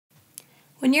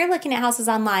When you're looking at houses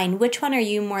online, which one are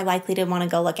you more likely to want to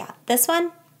go look at? This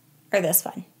one or this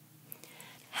one?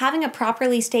 Having a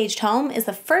properly staged home is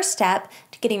the first step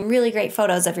to getting really great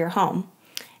photos of your home.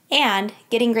 And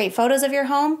getting great photos of your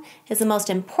home is the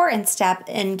most important step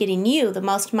in getting you the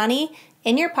most money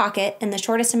in your pocket in the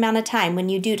shortest amount of time when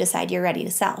you do decide you're ready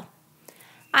to sell.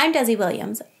 I'm Desi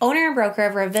Williams, owner and broker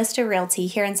of Vista Realty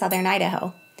here in Southern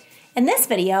Idaho. In this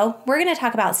video, we're going to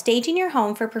talk about staging your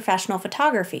home for professional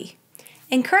photography.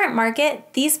 In current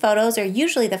market, these photos are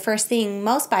usually the first thing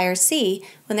most buyers see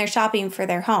when they're shopping for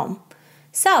their home.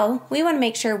 So, we want to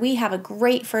make sure we have a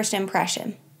great first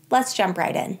impression. Let's jump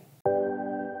right in.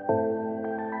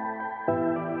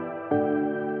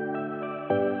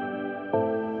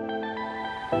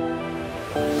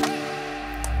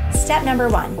 Step number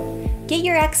 1, get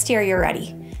your exterior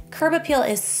ready. Curb appeal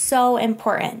is so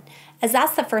important, as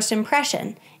that's the first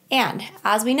impression. And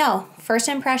as we know, first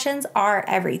impressions are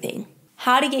everything.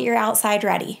 How to get your outside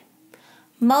ready.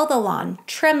 Mow the lawn,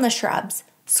 trim the shrubs,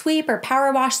 sweep or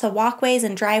power wash the walkways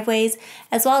and driveways,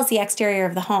 as well as the exterior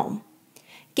of the home.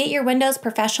 Get your windows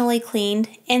professionally cleaned,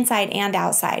 inside and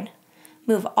outside.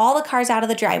 Move all the cars out of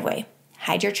the driveway.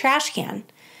 Hide your trash can.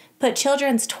 Put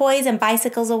children's toys and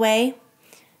bicycles away.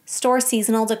 Store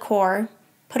seasonal decor.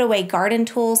 Put away garden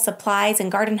tools, supplies,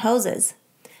 and garden hoses.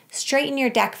 Straighten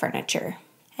your deck furniture.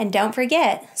 And don't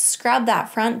forget, scrub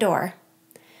that front door.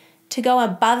 To go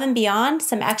above and beyond,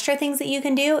 some extra things that you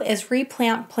can do is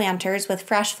replant planters with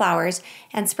fresh flowers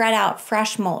and spread out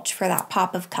fresh mulch for that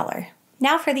pop of color.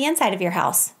 Now for the inside of your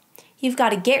house. You've got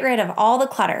to get rid of all the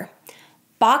clutter.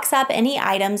 Box up any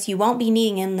items you won't be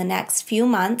needing in the next few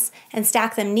months and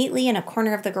stack them neatly in a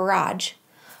corner of the garage.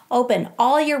 Open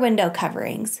all your window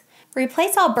coverings.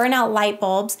 Replace all burnout light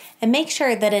bulbs and make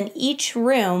sure that in each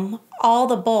room, all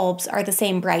the bulbs are the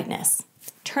same brightness.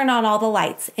 Turn on all the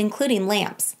lights, including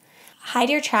lamps.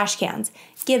 Hide your trash cans.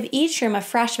 Give each room a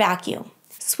fresh vacuum.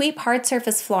 Sweep hard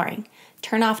surface flooring.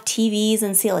 Turn off TVs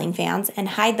and ceiling fans and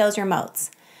hide those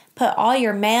remotes. Put all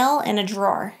your mail in a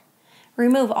drawer.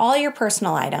 Remove all your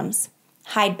personal items.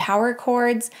 Hide power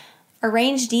cords.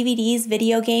 Arrange DVDs,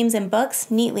 video games, and books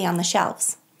neatly on the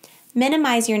shelves.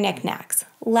 Minimize your knickknacks.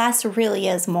 Less really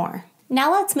is more.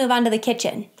 Now let's move on to the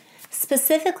kitchen.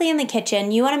 Specifically in the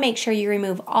kitchen, you want to make sure you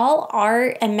remove all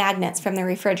art and magnets from the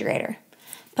refrigerator.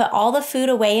 Put all the food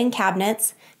away in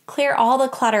cabinets. Clear all the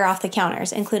clutter off the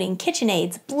counters, including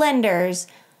KitchenAids, blenders,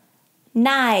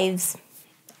 knives,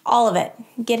 all of it.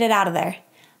 Get it out of there.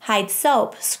 Hide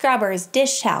soap, scrubbers,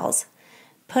 dish towels.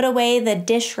 Put away the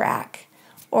dish rack.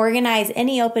 Organize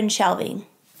any open shelving.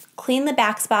 Clean the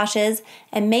backsplashes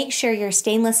and make sure your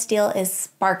stainless steel is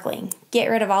sparkling. Get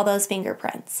rid of all those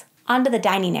fingerprints. Onto the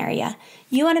dining area.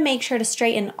 You want to make sure to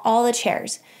straighten all the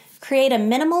chairs. Create a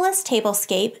minimalist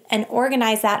tablescape and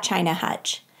organize that china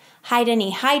hutch. Hide any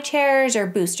high chairs or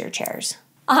booster chairs.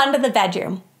 Onto the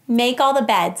bedroom. Make all the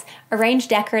beds. Arrange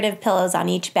decorative pillows on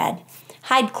each bed.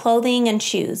 Hide clothing and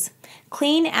shoes.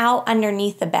 Clean out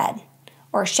underneath the bed,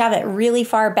 or shove it really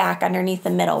far back underneath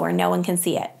the middle where no one can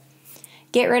see it.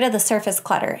 Get rid of the surface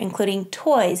clutter, including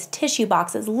toys, tissue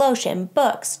boxes, lotion,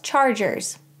 books,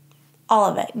 chargers. All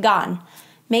of it, gone.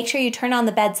 Make sure you turn on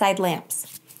the bedside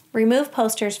lamps. Remove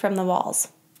posters from the walls.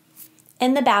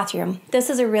 In the bathroom, this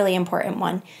is a really important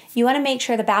one. You want to make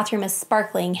sure the bathroom is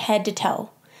sparkling head to toe.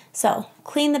 So,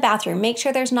 clean the bathroom. Make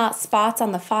sure there's not spots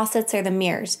on the faucets or the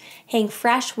mirrors. Hang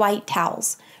fresh white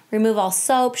towels. Remove all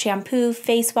soap, shampoo,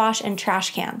 face wash, and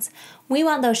trash cans. We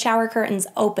want those shower curtains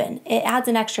open. It adds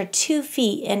an extra 2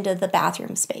 feet into the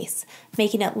bathroom space,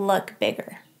 making it look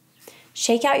bigger.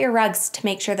 Shake out your rugs to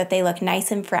make sure that they look nice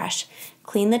and fresh.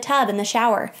 Clean the tub in the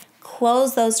shower.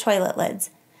 Close those toilet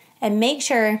lids. And make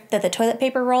sure that the toilet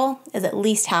paper roll is at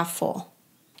least half full.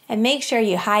 And make sure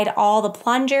you hide all the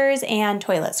plungers and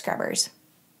toilet scrubbers.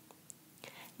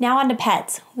 Now on to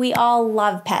pets. We all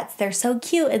love pets. They're so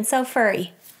cute and so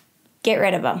furry. Get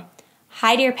rid of them.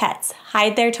 Hide your pets.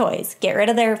 Hide their toys. Get rid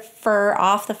of their fur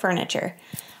off the furniture.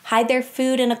 Hide their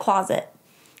food in a closet.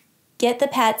 Get the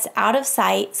pets out of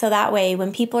sight so that way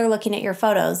when people are looking at your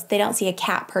photos, they don't see a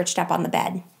cat perched up on the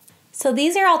bed. So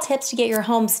these are all tips to get your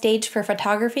home staged for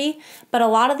photography, but a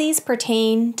lot of these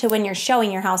pertain to when you're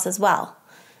showing your house as well.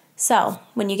 So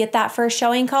when you get that first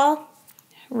showing call,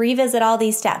 revisit all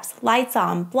these steps. Lights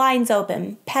on, blinds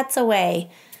open, pets away,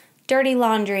 dirty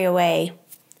laundry away,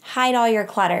 hide all your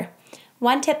clutter.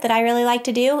 One tip that I really like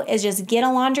to do is just get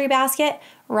a laundry basket,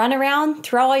 run around,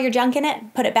 throw all your junk in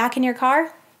it, put it back in your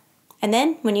car, and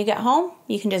then when you get home,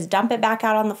 you can just dump it back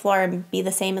out on the floor and be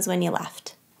the same as when you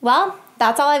left. Well,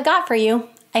 that's all I've got for you.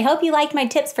 I hope you liked my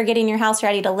tips for getting your house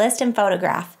ready to list and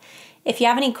photograph. If you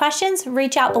have any questions,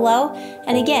 reach out below.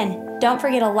 And again, don't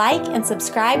forget to like and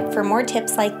subscribe for more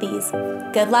tips like these.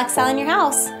 Good luck selling your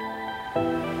house.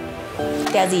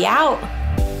 Desi out.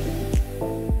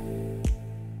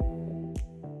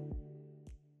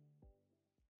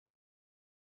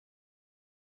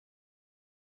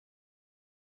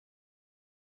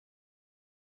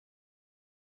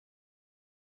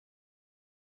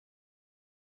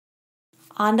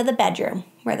 On to the bedroom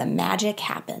where the magic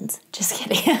happens. Just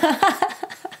kidding.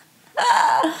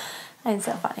 I'm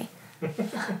so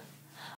funny.